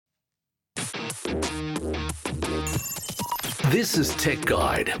This is Tech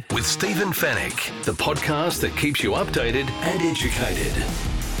Guide with Stephen Fennick, the podcast that keeps you updated and educated.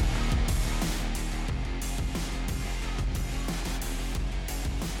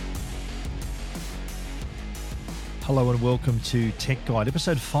 Hello and welcome to Tech Guide,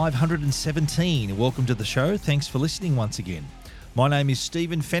 episode 517. Welcome to the show. Thanks for listening once again. My name is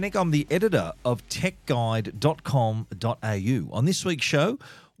Stephen Fennick. I'm the editor of techguide.com.au. On this week's show,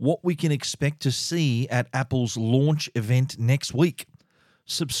 what we can expect to see at Apple's launch event next week.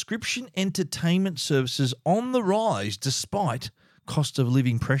 Subscription entertainment services on the rise despite cost of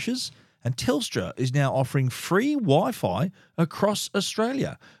living pressures. And Telstra is now offering free Wi-Fi across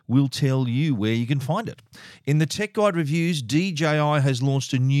Australia. We'll tell you where you can find it. In the Tech Guide reviews, DJI has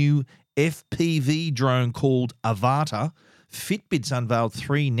launched a new FPV drone called Avata. Fitbit's unveiled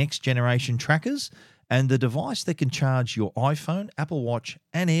 3 next-generation trackers and the device that can charge your iPhone, Apple Watch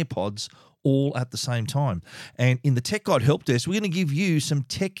and AirPods all at the same time. And in the Tech Guide Help Desk, we're going to give you some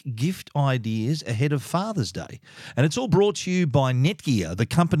tech gift ideas ahead of Father's Day. And it's all brought to you by Netgear, the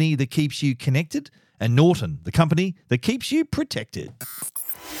company that keeps you connected, and Norton, the company that keeps you protected.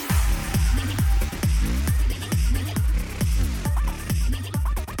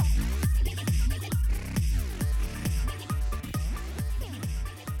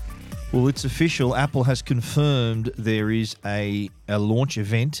 Well, it's official. Apple has confirmed there is a launch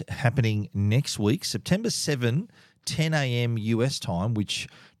event happening next week, September 7, 10 a.m. US time, which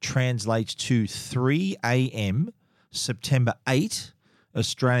translates to 3 a.m. September 8,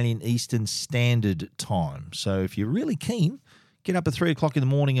 Australian Eastern Standard Time. So if you're really keen, get up at 3 o'clock in the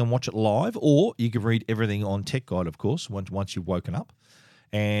morning and watch it live, or you can read everything on Tech Guide, of course, once you've woken up.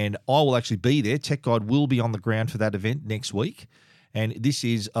 And I will actually be there. Tech Guide will be on the ground for that event next week. And this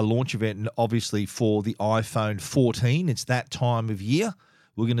is a launch event, obviously, for the iPhone 14. It's that time of year.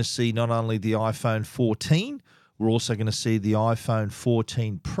 We're going to see not only the iPhone 14, we're also going to see the iPhone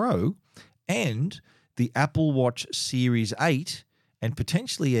 14 Pro and the Apple Watch Series 8 and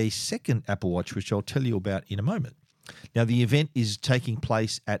potentially a second Apple Watch, which I'll tell you about in a moment. Now, the event is taking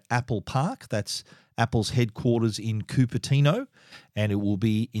place at Apple Park. That's Apple's headquarters in Cupertino, and it will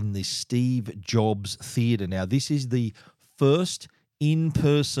be in the Steve Jobs Theatre. Now, this is the first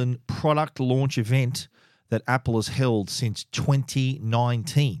in-person product launch event that Apple has held since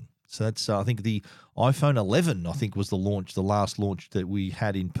 2019. So that's, I think, the iPhone 11, I think, was the last launch that we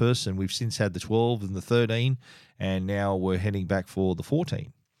had in person. We've since had the 12 and the 13, and now we're heading back for the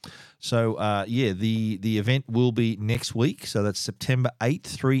 14. So, the event will be next week. So that's September 8th,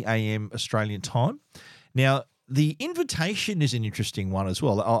 3 a.m. Australian time. Now, the invitation is an interesting one as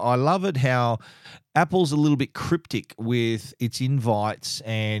well. I love it how Apple's a little bit cryptic with its invites,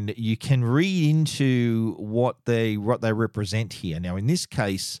 and you can read into what they represent here. Now, in this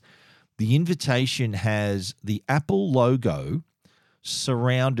case, the invitation has the Apple logo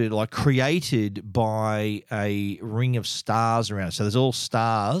surrounded, created by a ring of stars around it. So there's all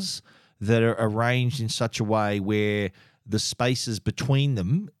stars that are arranged in such a way where the spaces between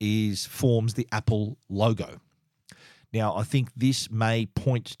them forms the Apple logo. Now, I think this may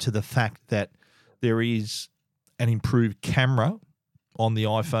point to the fact that there is an improved camera on the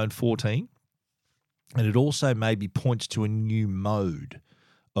iPhone 14, and it also maybe points to a new mode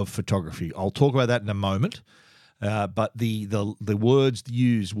of photography. I'll talk about that in a moment, but the words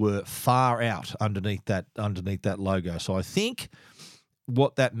used were far out underneath that logo. So I think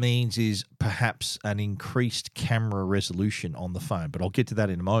what that means is perhaps an increased camera resolution on the phone, but I'll get to that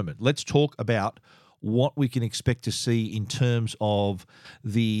in a moment. Let's talk about what we can expect to see in terms of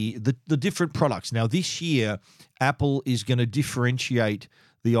the different products. Now, this year, Apple is going to differentiate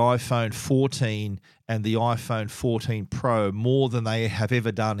the iPhone 14 and the iPhone 14 Pro more than they have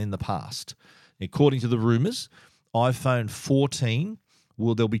ever done in the past. According to the rumors, iPhone 14,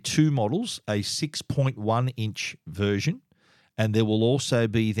 there'll be 2 models, a 6.1-inch version, and there will also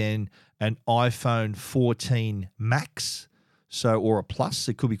be then an iPhone 14 Max, or a Plus.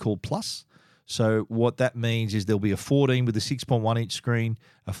 It could be called Plus. So what that means is there'll be a 14 with a 6.1-inch screen,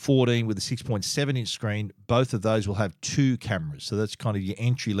 a 14 with a 6.7-inch screen. Both of those will have 2 cameras. So that's kind of your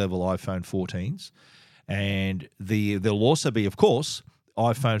entry-level iPhone 14s. And there'll also be, of course,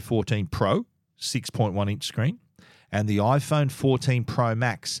 iPhone 14 Pro, 6.1-inch screen, and the iPhone 14 Pro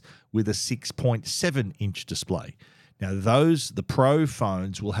Max with a 6.7-inch display. Now, the Pro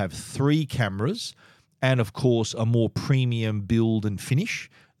phones will have 3 cameras and, of course, a more premium build and finish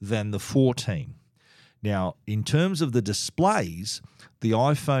than the 14. Now, in terms of the displays, the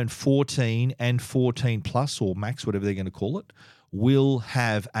iPhone 14 and 14 Plus or Max, whatever they're going to call it, will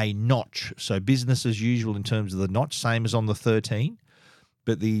have a notch. So business as usual in terms of the notch, same as on the 13.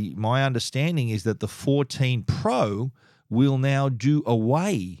 But my understanding is that the 14 Pro will now do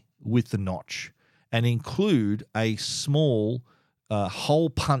away with the notch and include a small hole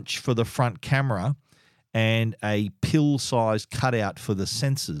punch for the front camera and a pill-sized cutout for the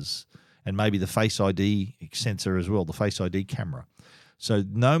sensors and maybe the Face ID sensor as well, the Face ID camera. So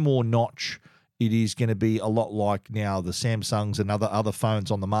no more notch. It is going to be a lot like now the Samsungs and other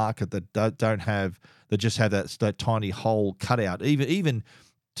phones on the market that just have that tiny hole cutout. Even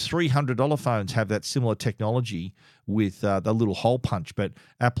 $300 phones have that similar technology with the little hole punch, but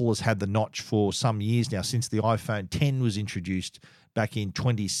Apple has had the notch for some years now, since the iPhone 10 was introduced back in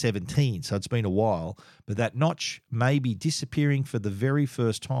 2017. So it's been a while, but that notch may be disappearing for the very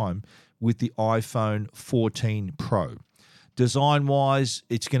first time with the iPhone 14 Pro. Design-wise,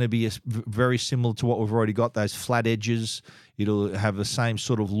 it's going to be very similar to what we've already got, those flat edges. It'll have the same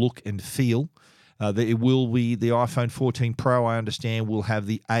sort of look and feel. It will be the iPhone 14 Pro, I understand, will have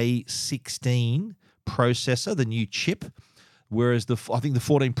the A16 processor, the new chip, whereas I think the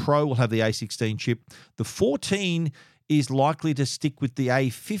 14 Pro will have the A16 chip. The 14 is likely to stick with the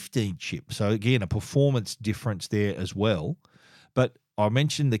A15 chip. So, again, a performance difference there as well. But I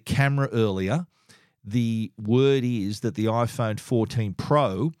mentioned the camera earlier. The word is that the iPhone 14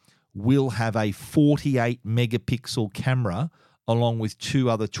 Pro will have a 48-megapixel camera along with two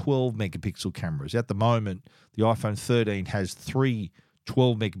other 12-megapixel cameras. At the moment, the iPhone 13 has three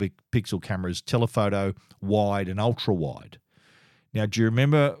 12-megapixel cameras, telephoto, wide, and ultra-wide. Now, do you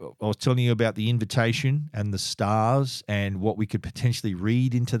remember I was telling you about the invitation and the stars and what we could potentially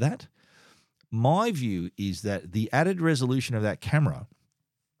read into that? My view is that the added resolution of that camera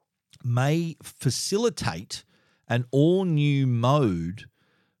may facilitate an all-new mode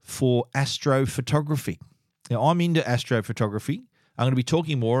for astrophotography. Now, I'm into astrophotography. I'm going to be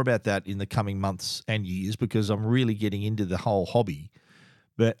talking more about that in the coming months and years because I'm really getting into the whole hobby.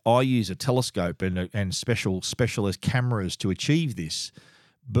 But I use a telescope and specialist cameras to achieve this.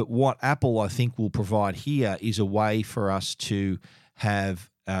 But what Apple, I think, will provide here is a way for us to have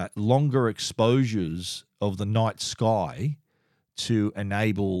longer exposures of the night sky to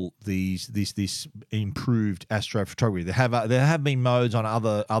enable this improved astrophotography. There have been modes on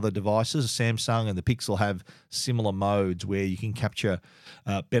other devices. Samsung and the Pixel have similar modes where you can capture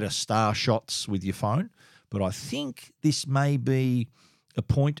better star shots with your phone. But I think this may be a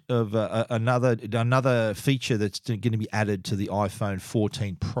point of another feature that's going to be added to the iPhone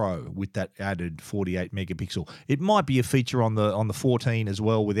 14 Pro with that added 48 megapixel. It might be a feature on the 14 as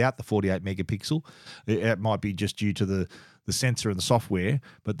well without the 48 megapixel. It might be just due to the sensor and the software,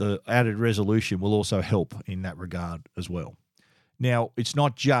 but the added resolution will also help in that regard as well. Now, it's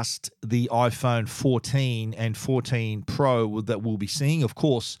not just the iPhone 14 and 14 Pro that we'll be seeing. Of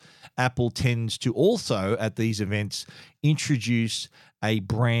course, Apple tends to also, at these events, introduce a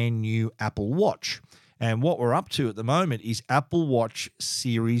brand new Apple Watch. And what we're up to at the moment is Apple Watch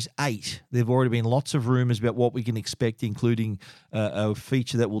Series 8. There have already been lots of rumors about what we can expect, including a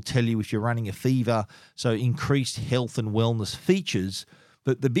feature that will tell you if you're running a fever, so increased health and wellness features.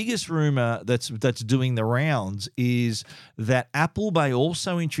 But the biggest rumor that's doing the rounds is that Apple may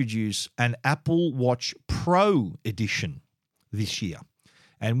also introduce an Apple Watch Pro edition this year.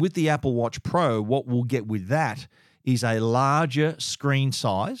 And with the Apple Watch Pro, what we'll get with that is a larger screen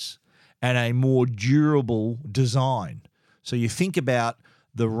size and a more durable design. So you think about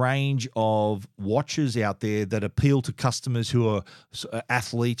the range of watches out there that appeal to customers who are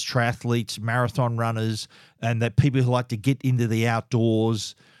athletes, triathletes, marathon runners, and that people who like to get into the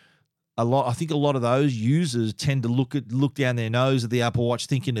outdoors. I think a lot of those users tend to look down their nose at the Apple Watch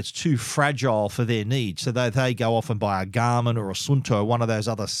thinking it's too fragile for their needs. So they go off and buy a Garmin or a Suunto, one of those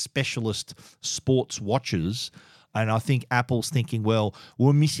other specialist sports watches. And I think Apple's thinking, well,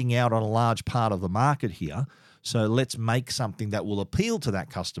 we're missing out on a large part of the market here, so let's make something that will appeal to that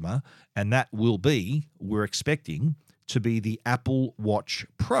customer, and that will be, we're expecting, to be the Apple Watch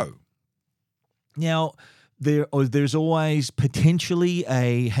Pro. Now, there's always potentially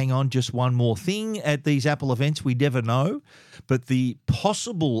hang on, just one more thing at these Apple events. We never know, but the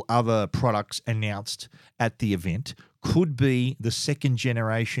possible other products announced at the event could be the second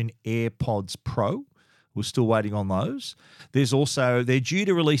generation AirPods Pro. We're still waiting on those. They're due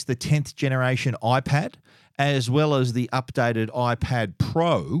to release the 10th generation iPad, as well as the updated iPad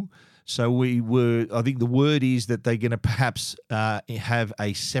Pro. So I think the word is that they're going to perhaps have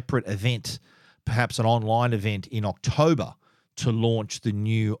a separate event, perhaps an online event in October, to launch the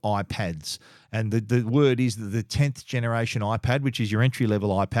new iPads. And the word is that the 10th generation iPad, which is your entry-level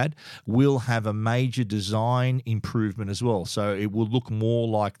iPad, will have a major design improvement as well. So it will look more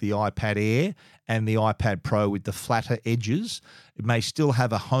like the iPad Air and the iPad Pro with the flatter edges. It may still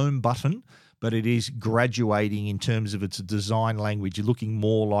have a home button, but it is graduating in terms of its design language, looking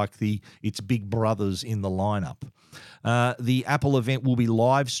more like its big brothers in the lineup. The Apple event will be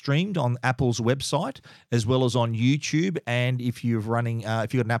live streamed on Apple's website as well as on YouTube. And if you've got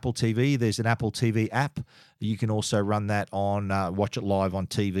an Apple TV, there's an Apple TV app. You can also run that watch it live on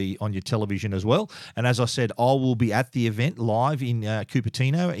TV, on your television as well. And as I said, I will be at the event live in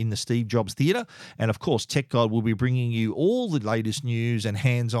Cupertino in the Steve Jobs Theatre. And of course, Tech Guide will be bringing you all the latest news and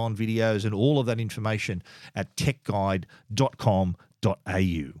hands-on videos and all of that information at techguide.com.au.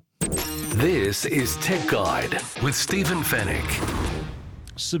 This is Tech Guide with Stephen Fennick.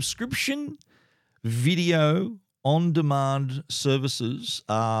 Subscription video on-demand services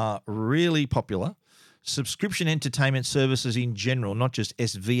are really popular. Subscription entertainment services in general, not just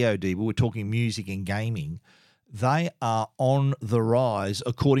SVOD, but we're talking music and gaming, they are on the rise,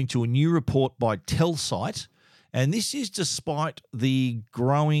 according to a new report by Telsyte. And this is despite the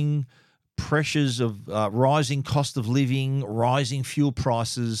growing pressures of rising cost of living, rising fuel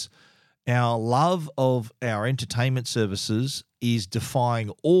prices. Our love of our entertainment services is defying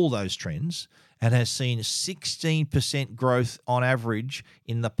all those trends and has seen 16% growth on average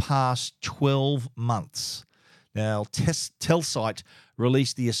in the past 12 months. Now, Telsyte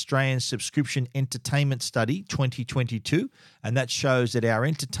released the Australian Subscription Entertainment Study 2022, and that shows that our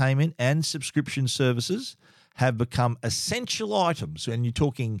entertainment and subscription services have become essential items. And you're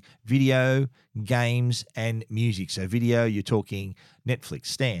talking video, games, and music. So video, you're talking Netflix,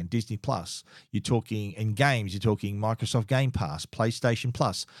 Stan, Disney Plus. You're talking, in games, you're talking Microsoft Game Pass, PlayStation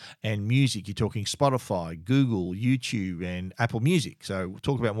Plus. And music, you're talking Spotify, Google, YouTube, and Apple Music. So we'll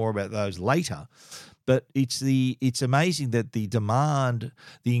talk about more about those later. But it's amazing that the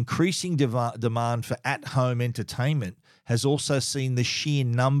increasing demand for at-home entertainment has also seen the sheer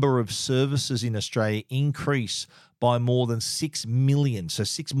number of services in Australia increase by more than 6 million. So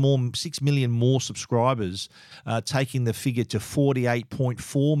 6 million more subscribers, taking the figure to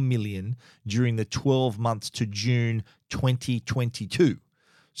 48.4 million during the 12 months to June 2022.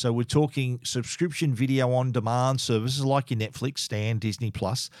 So we're talking subscription video on demand services like your Netflix, Stan, Disney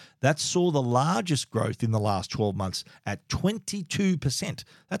Plus. That saw the largest growth in the last 12 months at 22%.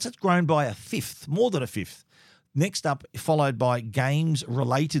 That's grown by a fifth, more than a fifth. Next up, followed by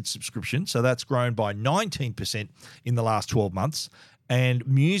games-related subscriptions. So that's grown by 19% in the last 12 months. And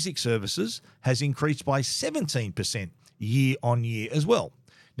music services has increased by 17% year on year as well.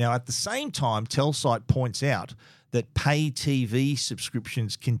 Now, at the same time, Telsyte points out that pay TV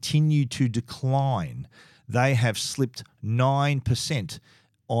subscriptions continue to decline. They have slipped 9%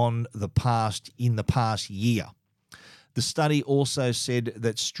 in the past year. The study also said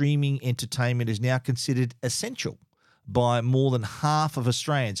that streaming entertainment is now considered essential by more than half of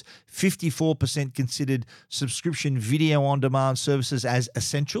Australians. 54% considered subscription video on-demand services as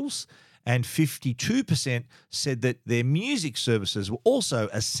essentials, and 52% said that their music services were also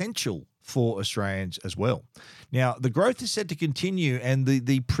essential for Australians as well. Now, the growth is set to continue, and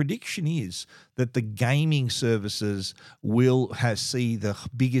the prediction is that the gaming services will see the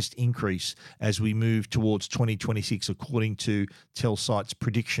biggest increase as we move towards 2026, according to Telsyte's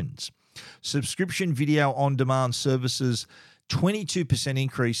predictions. Subscription video on-demand services, 22%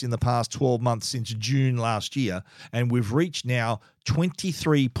 increase in the past 12 months since June last year, and we've reached now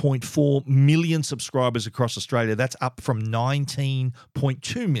 23.4 million subscribers across Australia. That's up from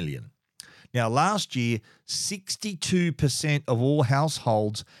 19.2 million. Now, last year, 62% of all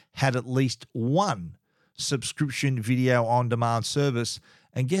households had at least one subscription video on-demand service.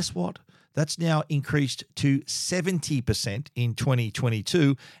 And guess what? That's now increased to 70% in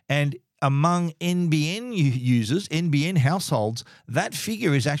 2022. And among NBN users, NBN households, that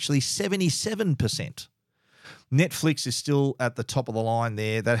figure is actually 77%. Netflix is still at the top of the line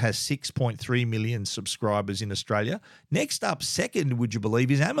there. That has 6.3 million subscribers in Australia. Next up, second, would you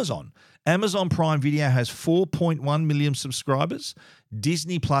believe, is Amazon. Amazon Prime Video has 4.1 million subscribers.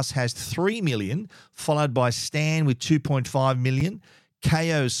 Disney Plus has 3 million, followed by Stan with 2.5 million.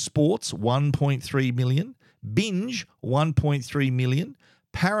 Kayo Sports, 1.3 million. Binge, 1.3 million.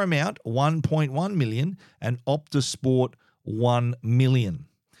 Paramount, 1.1 million. And Optus Sport, 1 million.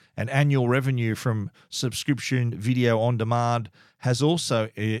 And annual revenue from subscription video on demand has also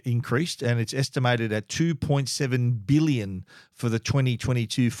increased, and it's estimated at $2.7 billion for the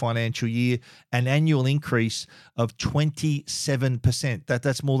 2022 financial year, an annual increase of 27%.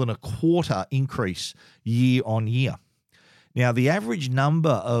 That's more than a quarter increase year on year. Now, the average number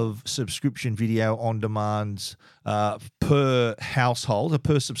of subscription video on demands per household or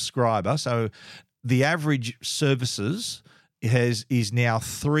per subscriber, so the average services is now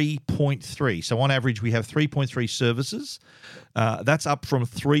 3.3. So on average, we have 3.3 services. That's up from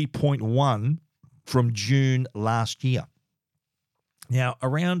 3.1 from June last year. Now,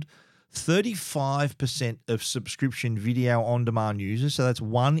 around 35% of subscription video on demand users, so that's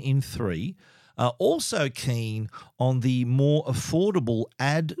 1 in 3, are also keen on the more affordable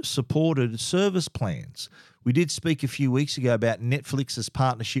ad-supported service plans. We did speak a few weeks ago about Netflix's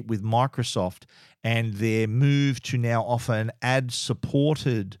partnership with Microsoft and their move to now offer an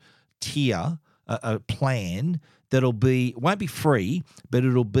ad-supported tier, a plan that'll won't be free, but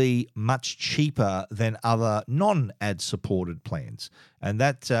it'll be much cheaper than other non-ad supported plans. And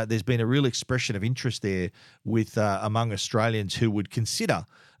that there's been a real expression of interest there with among Australians who would consider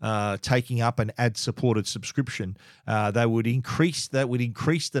taking up an ad-supported subscription. That would increase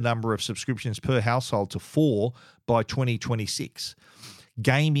the number of subscriptions per household to 4 by 2026.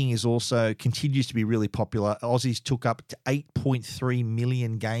 Gaming is also continues to be really popular. Aussies took up to 8.3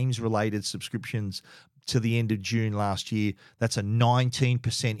 million games-related subscriptions to the end of June last year. That's a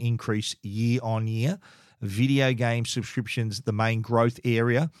 19% increase year on year. Video game subscriptions, the main growth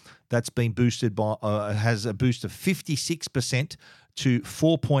area, that's been boosted by has a boost of 56% to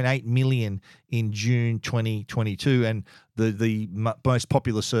 4.8 million in June 2022, and the most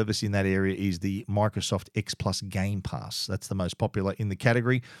popular service in that area is the Microsoft X Plus Game Pass. That's the most popular in the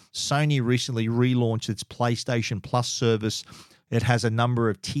category. Sony recently relaunched its PlayStation Plus service. It has a number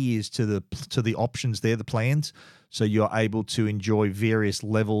of tiers to the options there, the plans. So you're able to enjoy various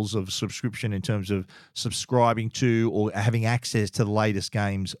levels of subscription in terms of subscribing to or having access to the latest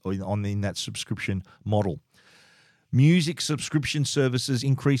games in that subscription model. Music subscription services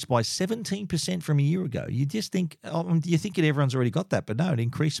increased by 17% from a year ago. You just think, you think everyone's already got that, but no, it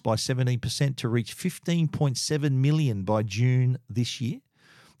increased by 17% to reach 15.7 million by June this year.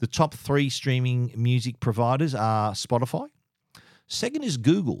 The top 3 streaming music providers are Spotify. Second is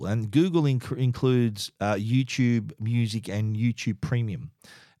Google, and Google includes YouTube Music and YouTube Premium.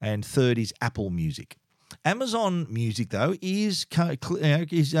 And third is Apple Music. Amazon Music, though, is right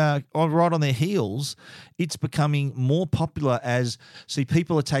on their heels. It's becoming more popular as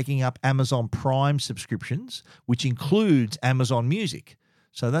people are taking up Amazon Prime subscriptions, which includes Amazon Music.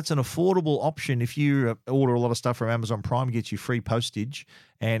 So that's an affordable option. If you order a lot of stuff from Amazon Prime, it gets you free postage,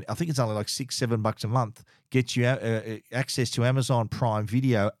 and I think it's only like $6-7 a month. Gets you access to Amazon Prime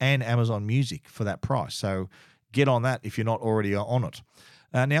Video and Amazon Music for that price. So get on that if you're not already on it.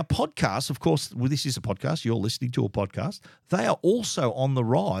 Now, podcasts, of course, this is a podcast. You're listening to a podcast. They are also on the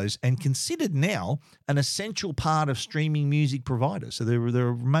rise and considered now an essential part of streaming music providers. So they're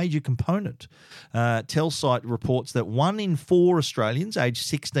a major component. Telsite reports that 1 in 4 Australians aged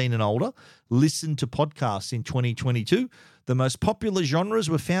 16 and older listened to podcasts in 2022. The most popular genres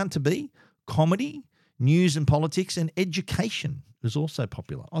were found to be comedy, news and politics, and education is also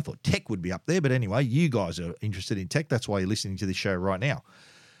popular. I thought tech would be up there, but anyway, you guys are interested in tech. That's why you're listening to this show right now.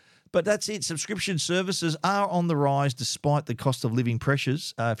 But that's it. Subscription services are on the rise despite the cost of living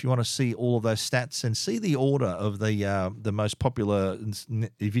pressures. If you want to see all of those stats and see the order of the most popular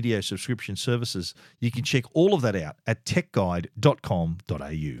video subscription services, you can check all of that out at techguide.com.au.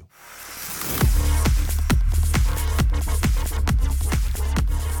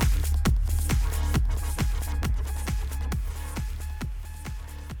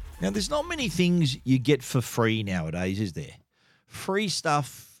 Now, there's not many things you get for free nowadays, is there? Free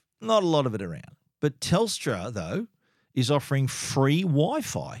stuff, not a lot of it around. But Telstra, though, is offering free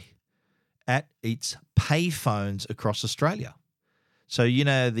Wi-Fi at its payphones across Australia. So,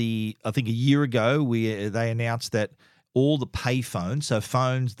 I think a year ago, they announced that all the payphones, so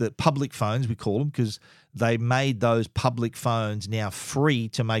phones, the public phones, we call them, because they made those public phones now free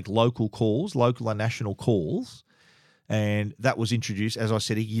to make local and national calls. And that was introduced, as I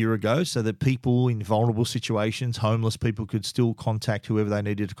said, a year ago, so that people in vulnerable situations, homeless people, could still contact whoever they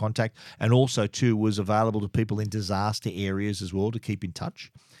needed to contact. And also, too, was available to people in disaster areas as well to keep in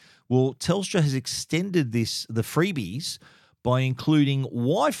touch. Well, Telstra has extended the freebies by including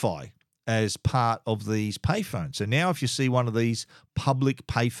Wi-Fi as part of these payphones. So now if you see one of these public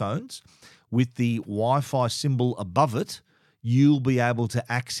payphones with the Wi-Fi symbol above it, you'll be able to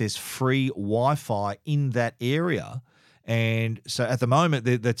access free Wi-Fi in that area. And so at the moment,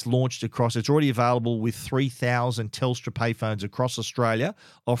 that's launched across, it's already available with 3,000 Telstra payphones across Australia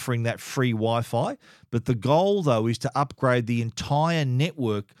offering that free Wi-Fi. But the goal, though, is to upgrade the entire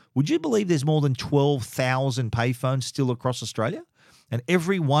network. Would you believe there's more than 12,000 payphones still across Australia? And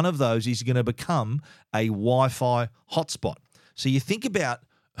every one of those is going to become a Wi-Fi hotspot. So you think about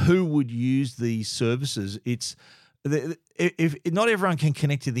who would use these services. If not everyone can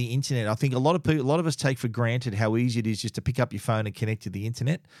connect to the internet. I think a lot of us take for granted how easy it is just to pick up your phone and connect to the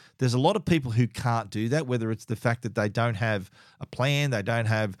internet. There's a lot of people who can't do that, whether it's the fact that they don't have a plan, they don't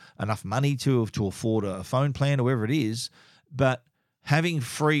have enough money to afford a phone plan or whatever it is. But having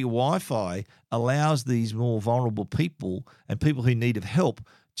free Wi-Fi allows these more vulnerable people and people who need help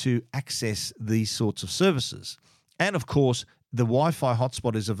to access these sorts of services. And of course, the Wi-Fi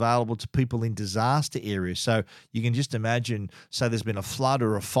hotspot is available to people in disaster areas. So you can just imagine, say there's been a flood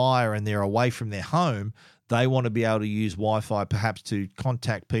or a fire and they're away from their home, they want to be able to use Wi-Fi perhaps to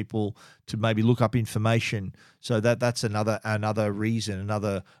contact people, to maybe look up information. So that's another reason,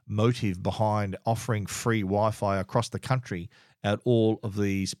 another motive behind offering free Wi-Fi across the country at all of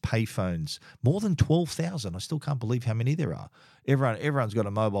these payphones. More than 12,000. I still can't believe how many there are. Everyone's got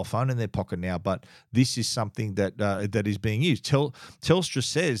a mobile phone in their pocket now, but this is something that is being used. Telstra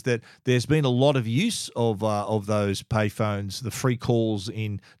says that there's been a lot of use of those payphones, the free calls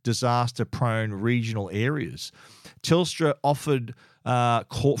in disaster-prone regional areas. Telstra offered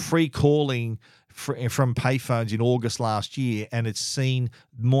free calling from payphones in August last year, and it's seen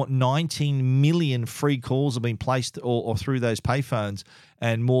 19 million free calls have been placed or through those payphones,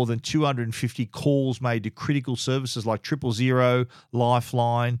 and more than 250 calls made to critical services like 000,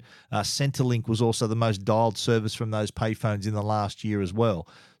 Lifeline. Centrelink was also the most dialed service from those payphones in the last year as well.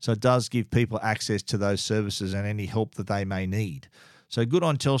 So it does give people access to those services and any help that they may need. So good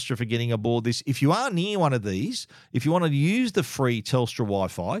on Telstra for getting aboard this. If you are near one of these, if you want to use the free Telstra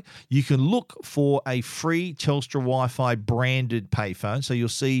Wi-Fi, you can look for a free Telstra Wi-Fi branded payphone. So you'll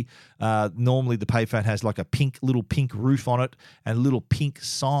see normally the payphone has like a little pink roof on it and a little pink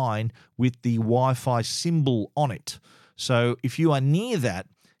sign with the Wi-Fi symbol on it. So if you are near that,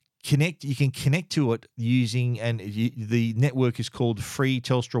 you can connect to it using, the network is called Free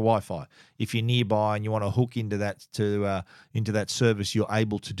Telstra Wi-Fi. If you're nearby and you want to hook into that service, you're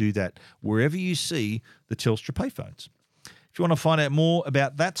able to do that wherever you see the Telstra payphones. If you want to find out more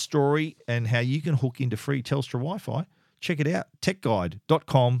about that story and how you can hook into free Telstra Wi-Fi, check it out,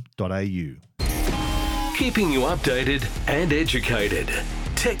 techguide.com.au. Keeping you updated and educated.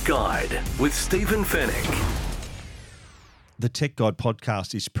 Tech Guide with Stephen Fennick. The Tech Guide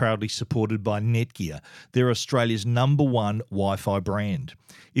podcast is proudly supported by Netgear. They're Australia's #1 Wi-Fi brand.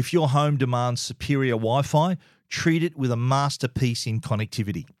 If your home demands superior Wi-Fi, treat it with a masterpiece in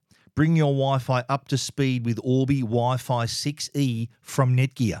connectivity. Bring your Wi-Fi up to speed with Orbi Wi-Fi 6E from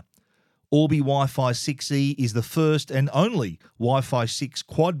Netgear. Orbi Wi-Fi 6E is the first and only Wi-Fi 6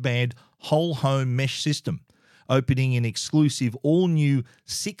 quad-band whole-home mesh system, opening an exclusive all-new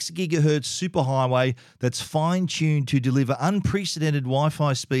 6 GHz superhighway that's fine-tuned to deliver unprecedented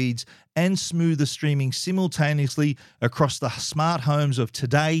Wi-Fi speeds and smoother streaming simultaneously across the smart homes of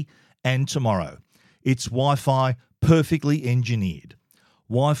today and tomorrow. It's Wi-Fi perfectly engineered.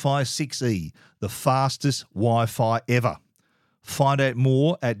 Wi-Fi 6E, the fastest Wi-Fi ever. Find out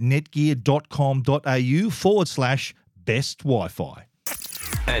more at netgear.com.au/best Wi-Fi.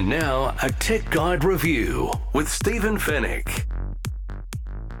 And now, a Tech Guide review with Stephen Fennick.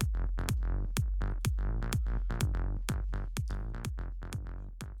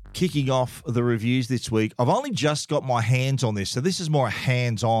 Kicking off the reviews this week, I've only just got my hands on this, so this is more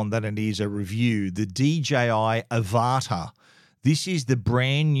hands-on than it is a review. The DJI Avata. This is the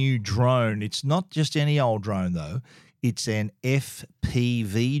brand new drone. It's not just any old drone, though. It's an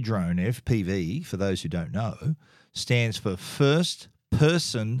FPV drone. FPV, for those who don't know, stands for First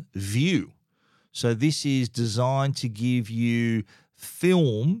Person View. So this is designed to give you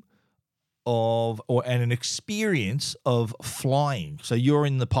film of and an experience of flying. So you're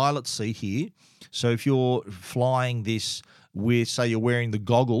in the pilot seat here. So if you're flying this with, say, you're wearing the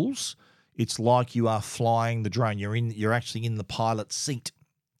goggles, it's like you are flying the drone. You're actually in the pilot seat.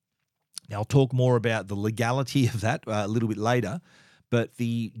 Now I'll talk more about the legality of that a little bit later. But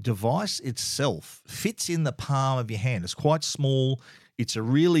the device itself fits in the palm of your hand. It's quite small. It's a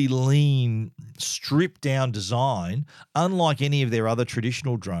really lean, stripped-down design. Unlike any of their other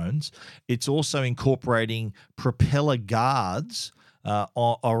traditional drones, it's also incorporating propeller guards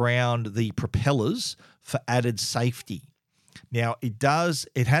around the propellers for added safety. Now, it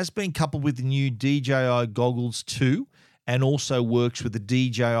has been coupled with the new DJI goggles too, and also works with the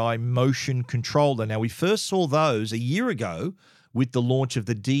DJI motion controller. Now, we first saw those a year ago with the launch of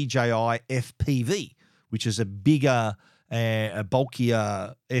the DJI FPV, which is a bigger, a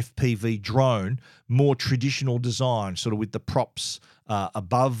bulkier FPV drone, more traditional design, sort of with the props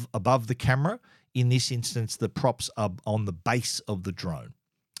above the camera In this instance, the props are on the base of the drone.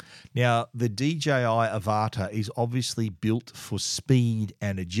 Now, the DJI Avata is obviously built for speed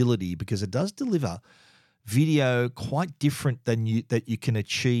and agility because it does deliver video quite different than that you can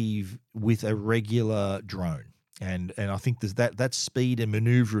achieve with a regular drone. And I think there's that speed and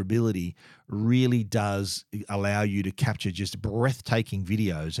maneuverability really does allow you to capture just breathtaking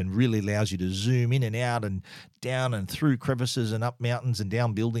videos and really allows you to zoom in and out and down and through crevices and up mountains and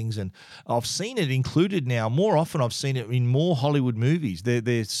down buildings. And I've seen it included now. More often I've seen it in more Hollywood movies.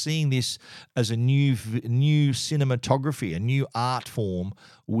 They're seeing this as a new cinematography, a new art form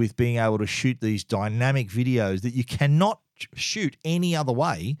with being able to shoot these dynamic videos that you cannot shoot any other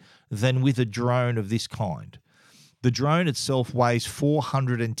way than with a drone of this kind. The drone itself weighs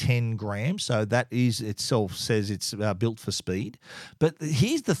 410 grams, so that is itself says it's built for speed. But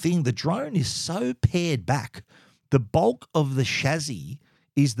here's the thing, the drone is so pared back. The bulk of the chassis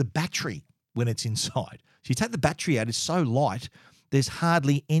is the battery when it's inside. So you take the battery out, it's so light, there's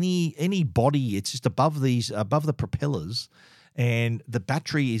hardly any body. It's just above the propellers, and the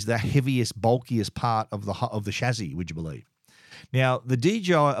battery is the heaviest, bulkiest part of the chassis, would you believe? Now, the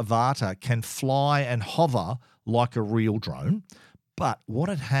DJI Avata can fly and hover like a real drone, but what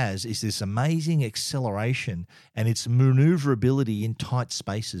it has is this amazing acceleration and its maneuverability in tight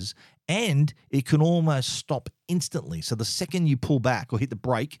spaces, and it can almost stop instantly. So the second you pull back or hit the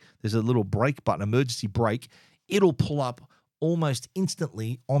brake, there's a little brake button, emergency brake, it'll pull up almost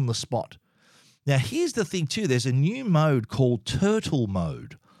instantly on the spot. Now, here's the thing too, there's a new mode called turtle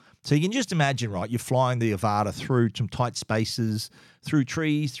mode. So you can just imagine, right, you're flying the Avata through some tight spaces, through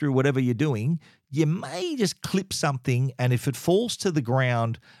trees, through whatever you're doing. You may just clip something, and if it falls to the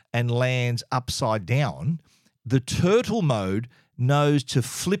ground and lands upside down, the turtle mode knows to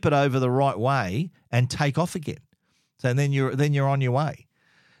flip it over the right way and take off again. So then you're on your way.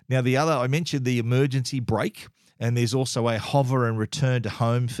 Now, I mentioned the emergency brake, and there's also a hover and return to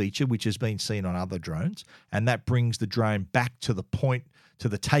home feature, which has been seen on other drones, and that brings the drone back to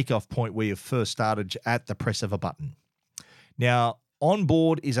the takeoff point where you first started at the press of a button. Now, on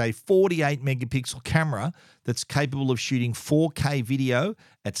board is a 48 megapixel camera that's capable of shooting 4K video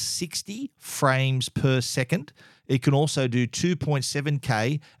at 60 frames per second. It can also do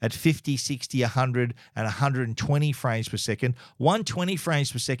 2.7K at 50, 60, 100, and 120 frames per second. 120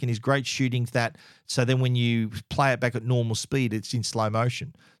 frames per second is great shooting that. So then when you play it back at normal speed, it's in slow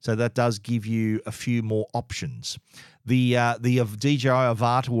motion. So that does give you a few more options. The DJI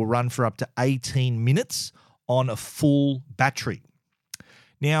Avata will run for up to 18 minutes on a full battery.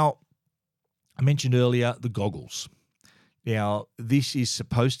 Now, I mentioned earlier the goggles. Now, this is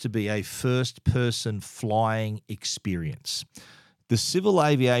supposed to be a first-person flying experience. The Civil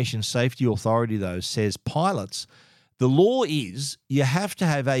Aviation Safety Authority, though, says pilots, the law is you have to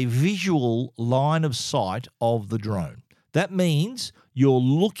have a visual line of sight of the drone. That means you're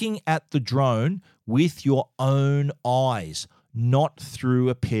looking at the drone with your own eyes, not through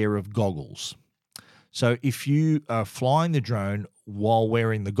a pair of goggles. So if you are flying the drone while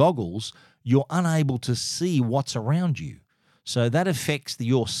wearing the goggles, you're unable to see what's around you. So that affects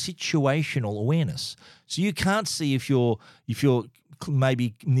your situational awareness. So you can't see if you're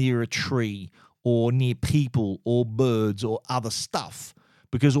maybe near a tree or near people or birds or other stuff,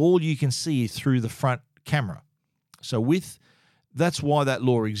 because all you can see is through the front camera. So that's why that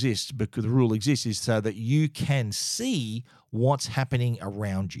law exists, because the rule exists is so that you can see what's happening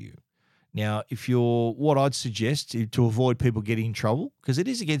around you. Now, what I'd suggest to avoid people getting in trouble, because it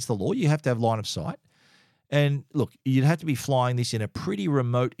is against the law, you have to have line of sight. And look, you'd have to be flying this in a pretty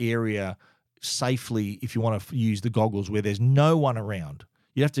remote area safely if you want to use the goggles where there's no one around.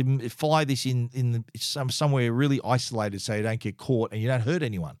 You have to fly this in somewhere really isolated so you don't get caught and you don't hurt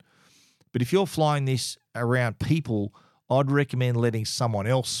anyone. But if you're flying this around people, I'd recommend letting someone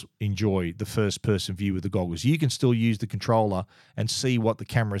else enjoy the first-person view with the goggles. You can still use the controller and see what the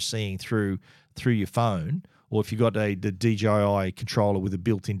camera's seeing through your phone, or if you've got the DJI controller with a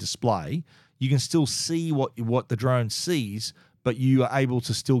built-in display, you can still see what the drone sees, but you are able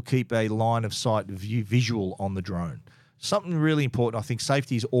to still keep a line of sight visual on the drone. Something really important. I think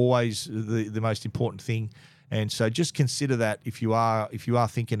safety is always the most important thing. And so just consider that if you are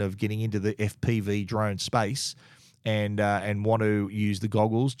thinking of getting into the FPV drone space, and want to use the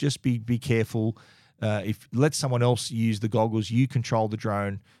goggles, just be careful. If let someone else use the goggles, you control the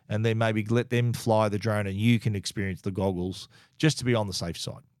drone, and then maybe let them fly the drone and you can experience the goggles, just to be on the safe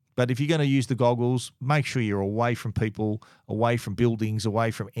side. But if you're going to use the goggles, make sure you're away from people, away from buildings, away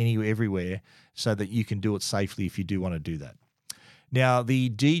from everywhere, so that you can do it safely if you do want to do that. Now, the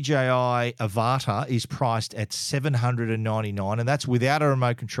DJI Avata is priced at $799, and that's without a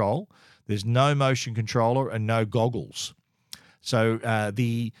remote control. There's no motion controller and no goggles. So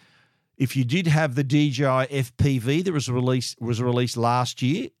if you did have the DJI FPV that was released last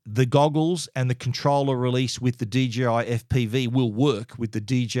year, the goggles and the controller release with the DJI FPV will work with the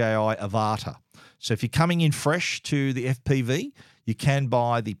DJI Avata. So if you're coming in fresh to the FPV, you can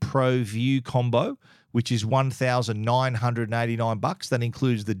buy the Pro View combo, which is $1,989. That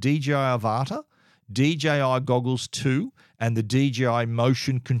includes the DJI Avata, DJI Goggles 2, and the DJI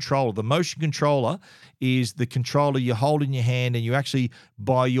Motion Controller. The Motion Controller is the controller you hold in your hand, and you actually,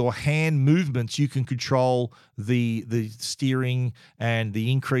 by your hand movements, you can control the steering and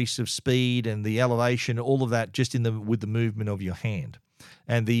the increase of speed and the elevation, all of that just with the movement of your hand.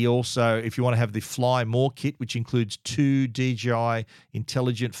 And also, if you want to have the Fly More kit, which includes 2 DJI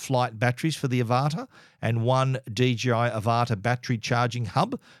Intelligent Flight batteries for the Avata and 1 DJI Avata battery charging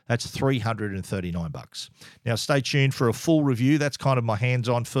hub, that's $339. Now, stay tuned for a full review. That's kind of my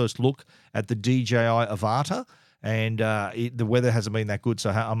hands-on first look at the DJI Avata. And the weather hasn't been that good, so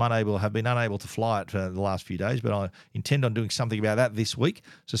have been unable to fly it for the last few days, but I intend on doing something about that this week.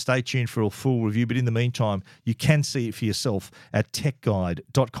 So stay tuned for a full review. But in the meantime, you can see it for yourself at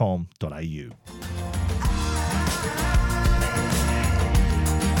techguide.com.au.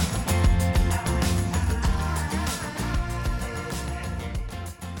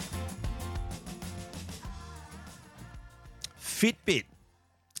 Fitbit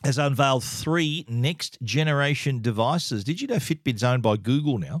has unveiled 3 next-generation devices. Did you know Fitbit's owned by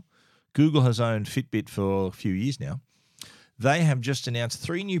Google now? Google has owned Fitbit for a few years now. They have just announced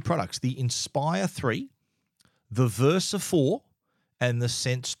 3 new products, the Inspire 3, the Versa 4, and the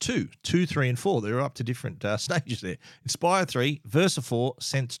Sense 2. 2, 3, and 4. They're up to different stages there. Inspire 3, Versa 4,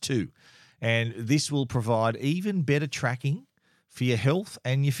 Sense 2. And this will provide even better tracking for your health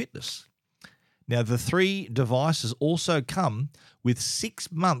and your fitness. Now, the 3 devices also come with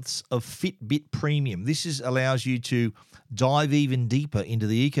 6 months of Fitbit Premium. This allows you to dive even deeper into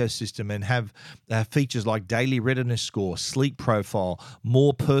the ecosystem and have features like daily readiness score, sleep profile,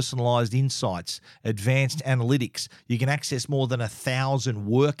 more personalized insights, advanced analytics. You can access more than 1,000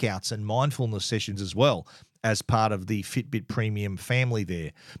 workouts and mindfulness sessions as well as part of the Fitbit Premium family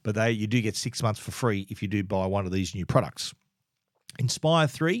there. But you do get 6 months for free if you do buy one of these new products. Inspire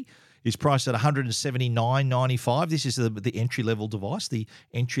 3 is priced at $179.95. This is the entry-level device, the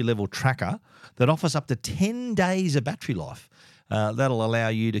entry-level tracker that offers up to 10 days of battery life. That'll allow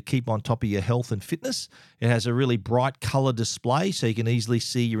you to keep on top of your health and fitness. It has a really bright color display so you can easily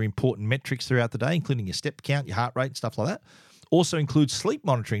see your important metrics throughout the day, including your step count, your heart rate, and stuff like that. Also includes sleep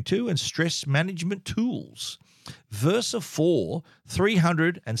monitoring too and stress management tools. Versa 4,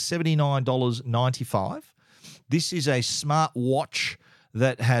 $379.95. This is a smart watch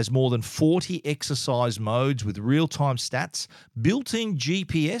that has more than 40 exercise modes with real-time stats, built-in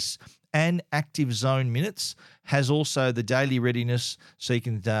GPS, and active zone minutes. Has also the daily readiness so you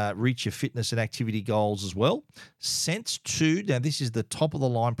can reach your fitness and activity goals as well. Sense 2, now this is the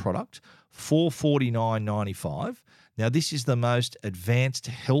top-of-the-line product, $449.95. Now this is the most advanced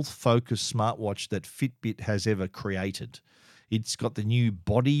health-focused smartwatch that Fitbit has ever created. It's got the new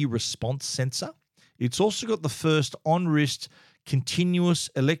body response sensor. It's also got the first on-wrist continuous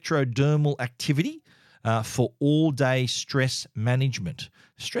electrodermal activity for all-day stress management.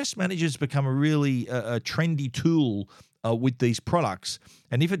 Stress managers become a really trendy tool with these products.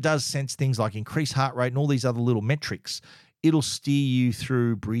 And if it does sense things like increased heart rate and all these other little metrics, it'll steer you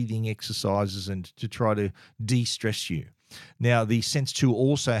through breathing exercises and to try to de-stress you. Now, the Sense 2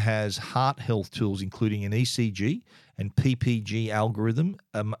 also has heart health tools, including an ECG and PPG algorithm,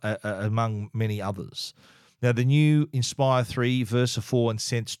 among many others. Now, the new Inspire 3, Versa 4, and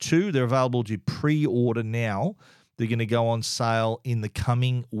Sense 2, they're available to pre-order now. They're going to go on sale in the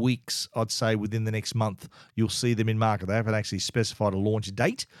coming weeks, I'd say within the next month. You'll see them in market. They haven't actually specified a launch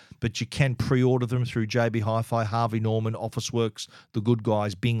date, but you can pre-order them through JB Hi-Fi, Harvey Norman, Officeworks, The Good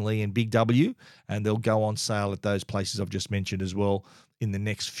Guys, Bingley, and Big W, and they'll go on sale at those places I've just mentioned as well in the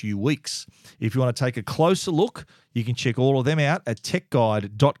next few weeks. If you want to take a closer look, you can check all of them out at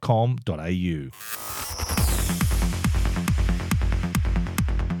techguide.com.au.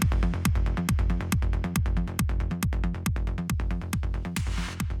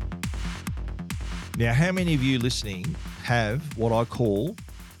 Now, how many of you listening have what I call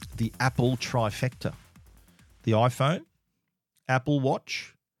the Apple trifecta? The iPhone, Apple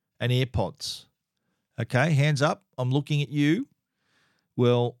Watch, and AirPods. Okay, hands up. I'm looking at you.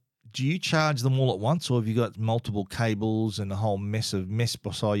 Well, do you charge them all at once, or have you got multiple cables and a whole mess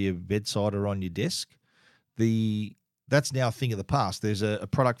beside your bedside or on your desk? That's now a thing of the past. There's a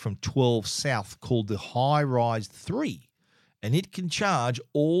product from 12 South called the Hi-Rise 3. and it can charge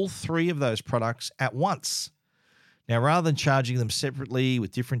all three of those products at once. Now, rather than charging them separately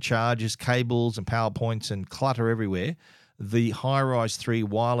with different chargers, cables, and power points and clutter everywhere, the HiRise 3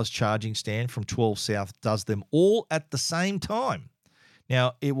 wireless charging stand from 12 South does them all at the same time.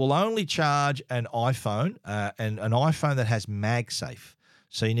 Now, it will only charge an iPhone and an iPhone that has MagSafe.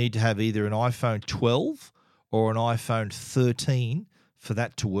 So you need to have either an iPhone 12 or an iPhone 13 for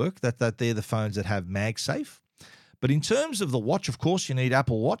that to work. That they're the phones that have MagSafe. But in terms of the watch, of course, you need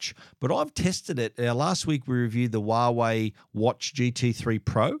Apple Watch. But I've tested it. Last week we reviewed the Huawei Watch GT3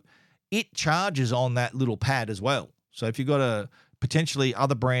 Pro. It charges on that little pad as well. So if you've got potentially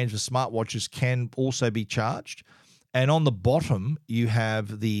other brands of smartwatches can also be charged. And on the bottom, you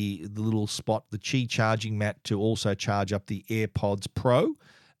have the little spot, the Qi charging mat to also charge up the AirPods Pro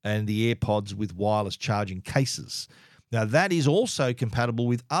and the AirPods with wireless charging cases. Now, that is also compatible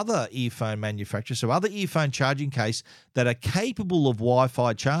with other earphone manufacturers. So other earphone charging case that are capable of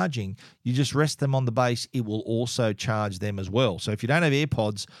Wi-Fi charging, you just rest them on the base, it will also charge them as well. So if you don't have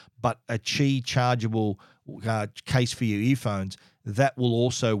AirPods, but a Qi chargeable case for your earphones, that will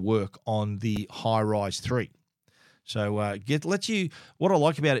also work on the HiRise 3. So what I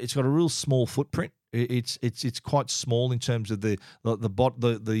like about it, it's got a real small footprint. It's quite small in terms of the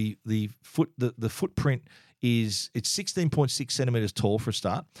footprint. It's 16.6 centimeters tall for a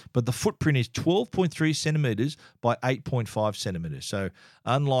start, but the footprint is 12.3 centimeters by 8.5 centimeters. So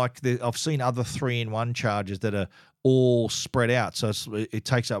unlike I've seen other 3-in-1 chargers that are all spread out, so it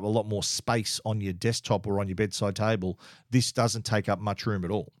takes up a lot more space on your desktop or on your bedside table. This doesn't take up much room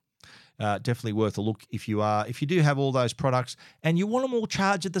at all. Definitely worth a look if you do have all those products and you want them all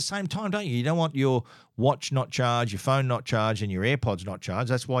charged at the same time, don't you? You don't want your watch not charged, your phone not charged, and your AirPods not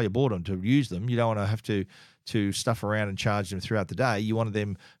charged. That's why you bought them, to use them. You don't want to have to stuff around and charge them throughout the day. You wanted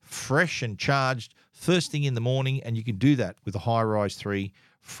them fresh and charged first thing in the morning, and you can do that with the HiRise 3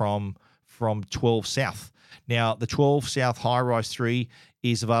 from 12 South. Now, the 12 South HiRise 3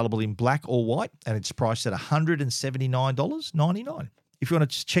 is available in black or white, and it's priced at $179.99. If you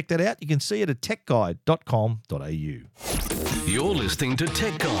want to check that out, you can see it at techguide.com.au. You're listening to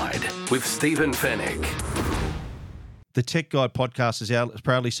Tech Guide with Stephen Fennick. The Tech Guide podcast is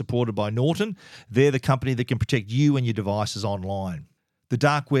proudly supported by Norton. They're the company that can protect you and your devices online. The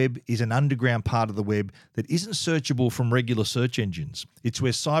dark web is an underground part of the web that isn't searchable from regular search engines. It's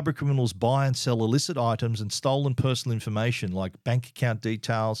where cybercriminals buy and sell illicit items and stolen personal information like bank account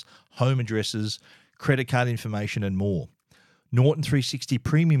details, home addresses, credit card information, and more. Norton 360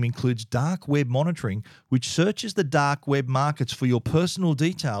 Premium includes dark web monitoring, which searches the dark web markets for your personal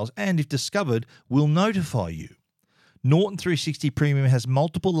details and, if discovered, will notify you. Norton 360 Premium has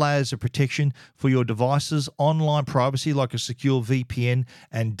multiple layers of protection for your device's online privacy, like a secure VPN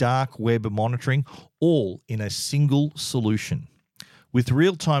and dark web monitoring, all in a single solution. With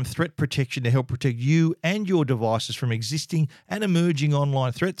real-time threat protection to help protect you and your devices from existing and emerging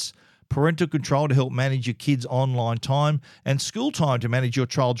online threats, parental control to help manage your kids' online time, and school time to manage your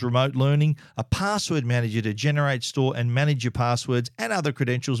child's remote learning, a password manager to generate, store, and manage your passwords and other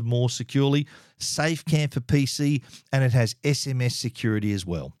credentials more securely, SafeCam for PC, and it has SMS security as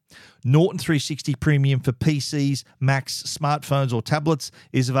well. Norton 360 Premium for PCs, Macs, smartphones, or tablets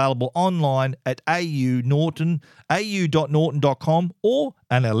is available online at au.norton.com or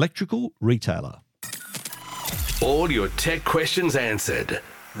an electrical retailer. All your tech questions answered.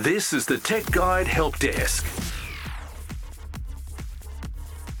 This is the Tech Guide Help Desk.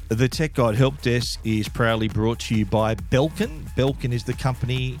 The Tech Guide Help Desk is proudly brought to you by Belkin. Belkin is the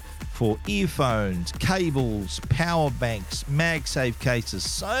company for earphones, cables, power banks, MagSafe cases,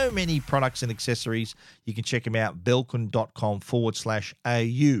 so many products and accessories. You can check them out,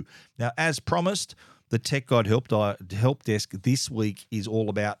 belkin.com/au. Now, as promised, the Tech Guide Help Desk this week is all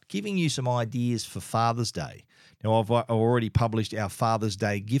about giving you some ideas for Father's Day. Now, I've already published our Father's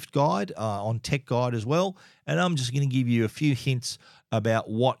Day gift guide on Tech Guide as well, and I'm just going to give you a few hints about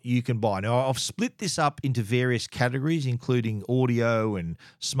what you can buy. Now, I've split this up into various categories, including audio and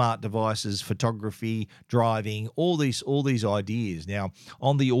smart devices, photography, driving, all these ideas. Now,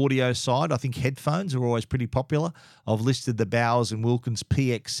 on the audio side, I think headphones are always pretty popular. I've listed the Bowers & Wilkins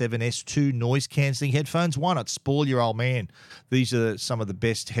PX7S2 noise-cancelling headphones. Why not spoil your old man? These are some of the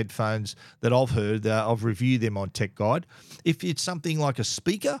best headphones that I've heard. I've reviewed them on Tech Guide. If it's something like a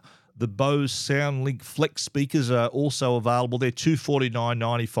speaker, the Bose SoundLink Flex speakers are also available. They're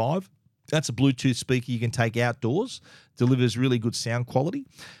 $249.95. That's a Bluetooth speaker you can take outdoors. Delivers really good sound quality.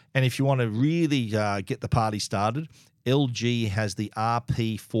 And if you want to really get the party started, LG has the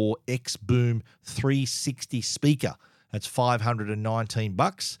RP4 X Boom 360 speaker. That's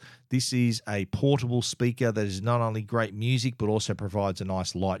 $519. This is a portable speaker that is not only great music, but also provides a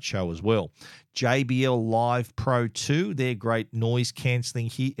nice light show as well. JBL Live Pro 2, they're great noise cancelling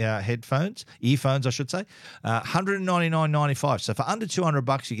earphones, I should say. $199.95. So for under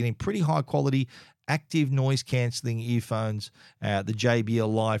 $200, you're getting pretty high quality active noise cancelling earphones, the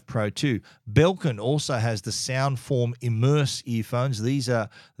JBL Live Pro 2. Belkin also has the Soundform Immerse earphones. These are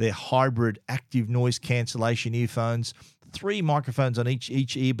their hybrid active noise cancellation earphones. 3 microphones on each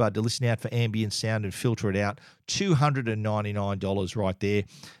earbud to listen out for ambient sound and filter it out. $299 right there.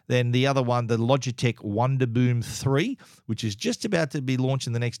 Then the other one, the Logitech Wonderboom 3, which is just about to be launched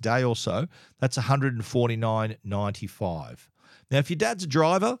in the next day or so. That's $149.95. Now, if your dad's a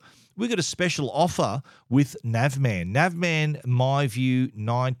driver, we've got a special offer with Navman. Navman MyView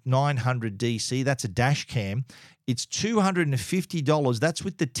 900 DC, that's a dash cam. It's $250. That's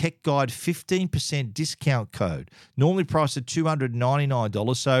with the Tech Guide 15% discount code. Normally priced at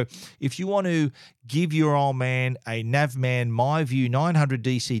 $299. So if you want to give your old man a Navman MyView 900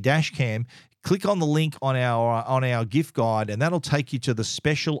 DC dash cam, click on the link on our gift guide, and that'll take you to the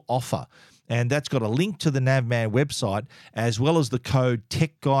special offer. And that's got a link to the Navman website, as well as the code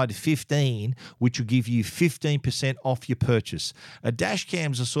TechGuide15, which will give you 15% off your purchase. A dash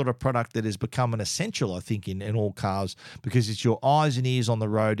cam's a sort of product that has become an essential, I think, in all cars, because it's your eyes and ears on the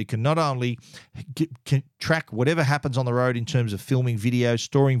road. It can not only can track whatever happens on the road in terms of filming video,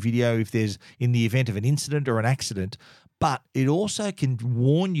 storing video if there's in the event of an incident or an accident, but it also can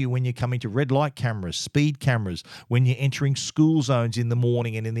warn you when you're coming to red light cameras, speed cameras, when you're entering school zones in the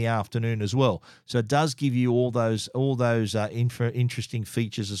morning and in the afternoon as well. So it does give you all those interesting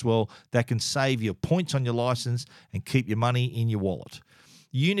features as well that can save you points on your license and keep your money in your wallet.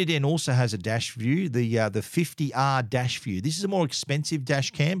 Uniden also has a dash view, the 50R dash view. This is a more expensive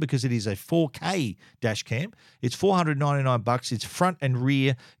dash cam because it is a 4K dash cam. It's $499. It's front and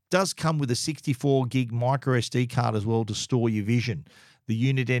rear. Does come with a 64 gig micro SD card as well to store your vision.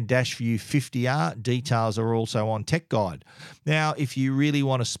 The Uniden Dash View 50R details are also on Tech Guide. Now, if you really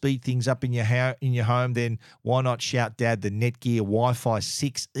want to speed things up in your home, then why not shout Dad the Netgear Wi-Fi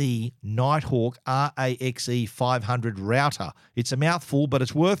 6E Nighthawk RAXE 500 router. It's a mouthful, but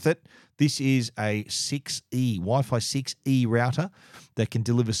it's worth it. This is a Wi-Fi 6E router that can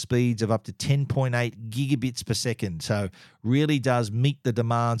deliver speeds of up to 10.8 gigabits per second. So really does meet the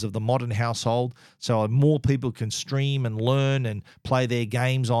demands of the modern household. So more people can stream and learn and play their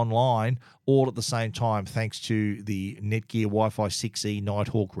games online all at the same time, thanks to the Netgear Wi-Fi 6E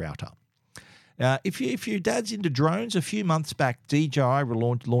Nighthawk router. If your dad's into drones, a few months back, DJI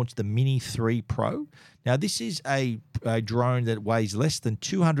launched the Mini 3 Pro. Now, this is a drone that weighs less than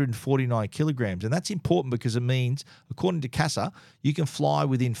 249 kilograms, and that's important because it means, according to CASA, you can fly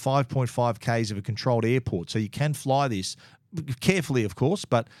within 5.5 Ks of a controlled airport. So you can fly this carefully, of course,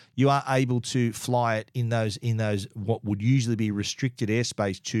 but you are able to fly it in those what would usually be restricted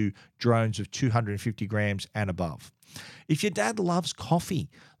airspace to drones of 250 grams and above. If your dad loves coffee,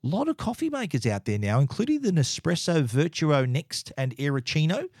 a lot of coffee makers out there now, including the Nespresso Vertuo Next and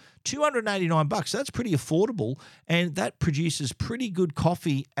Ericino, $289. That's pretty affordable, and that produces pretty good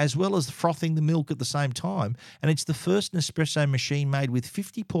coffee as well as frothing the milk at the same time. And it's the first Nespresso machine made with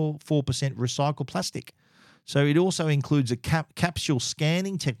 54% recycled plastic. So it also includes a capsule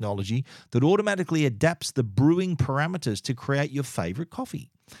scanning technology that automatically adapts the brewing parameters to create your favorite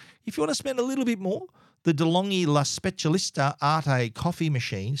coffee. If you want to spend a little bit more, the DeLonghi La Specialista Arte coffee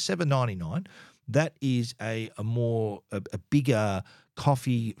machine, $7.99. That is a bigger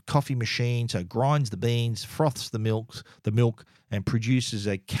coffee machine. So it grinds the beans, froths the milk, and produces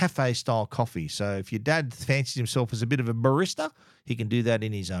a cafe-style coffee. So if your dad fancies himself as a bit of a barista, he can do that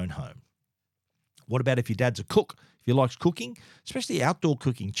in his own home. What about if your dad's a cook? If he likes cooking, especially outdoor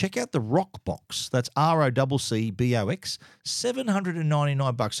cooking, check out the Rockbox. That's ROCCBOX,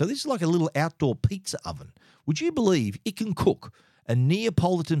 $799. So this is like a little outdoor pizza oven. Would you believe it can cook a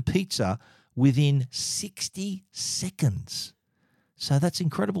Neapolitan pizza within 60 seconds? So that's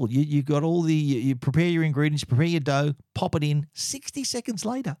incredible. You got you prepare your ingredients, prepare your dough, pop it in, 60 seconds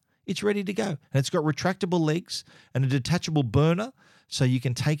later, it's ready to go. And it's got retractable legs and a detachable burner, so you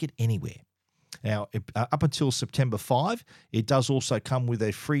can take it anywhere. Now, up until September 5, it does also come with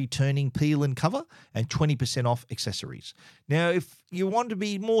a free turning peel and cover and 20% off accessories. Now, if you want to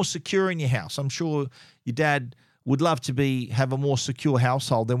be more secure in your house, I'm sure your dad would love to have a more secure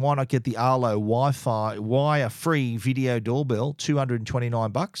household, then why not get the Arlo Wi-Fi wire-free video doorbell,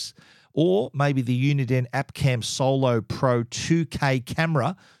 $229. or maybe the Uniden AppCam Solo Pro 2K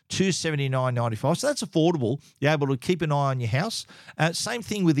camera, $279.95. So that's affordable. You're able to keep an eye on your house. Same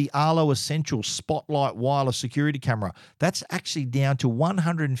thing with the Arlo Essential Spotlight wireless security camera. That's actually down to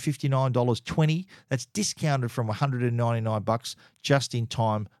 $159.20. That's discounted from $199 just in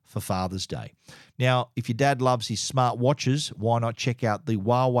time for Father's Day. Now, if your dad loves his smart watches, why not check out the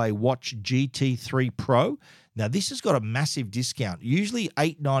Huawei Watch GT3 Pro? Now, this has got a massive discount, usually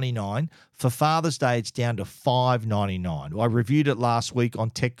 $899. For Father's Day, it's down to $599. I reviewed it last week on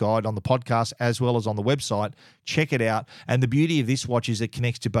Tech Guide on the podcast as well as on the website. Check it out. And the beauty of this watch is it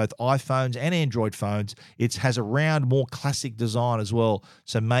connects to both iPhones and Android phones. It has a round, more classic design as well,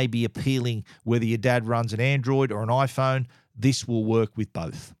 so may be appealing whether your dad runs an Android or an iPhone. This will work with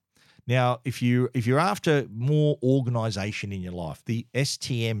both. Now, if you're after more organisation in your life, the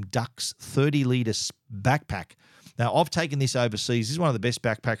STM Dux 30-litre backpack. Now, I've taken this overseas. This is one of the best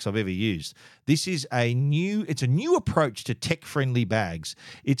backpacks I've ever used. This is a new approach to tech-friendly bags.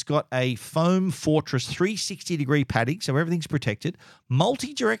 It's got a foam fortress 360-degree padding, so everything's protected.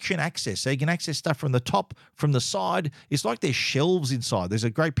 Multi-direction access, so you can access stuff from the top, from the side. It's like there's shelves inside. There's a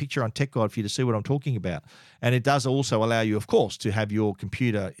great picture on Tech Guide for you to see what I'm talking about. And it does also allow you, of course, to have your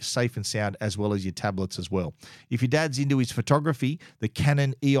computer safe and sound as well as your tablets as well. If your dad's into his photography, the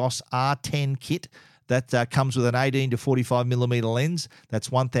Canon EOS R10 kit, that comes with an 18 to 45 millimeter lens. That's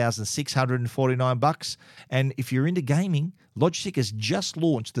 $1,649. And if you're into gaming, Logitech has just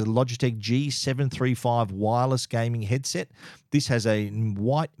launched the Logitech G735 wireless gaming headset. This has a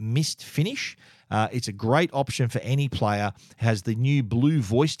white mist finish. It's a great option for any player. It has the new Blue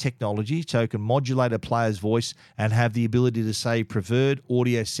Voice technology, so it can modulate a player's voice and have the ability to say preferred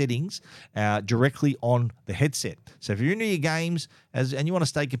audio settings directly on the headset. So if you're into your games and you want to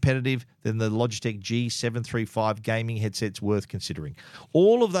stay competitive, then the Logitech G735 gaming headset's worth considering.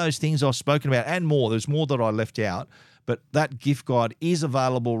 All of those things I've spoken about and more. There's more that I left out. But that gift guide is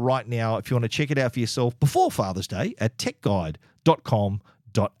available right now if you want to check it out for yourself before Father's Day at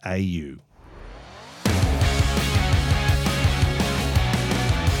techguide.com.au.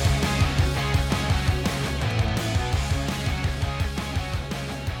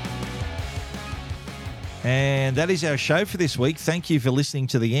 And that is our show for this week. Thank you for listening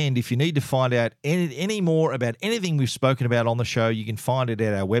to the end. If you need to find out any more about anything we've spoken about on the show, you can find it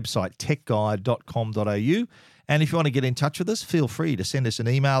at our website, techguide.com.au. And if you want to get in touch with us, feel free to send us an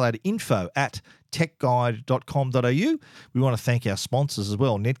email at info@techguide.com.au. We want to thank our sponsors as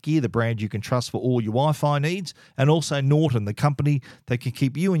well, Netgear, the brand you can trust for all your Wi-Fi needs, and also Norton, the company that can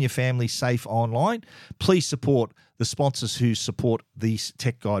keep you and your family safe online. Please support the sponsors who support the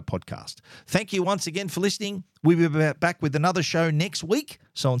Tech Guide podcast. Thank you once again for listening. We'll be back with another show next week.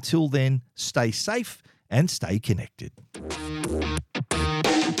 So until then, stay safe and stay connected.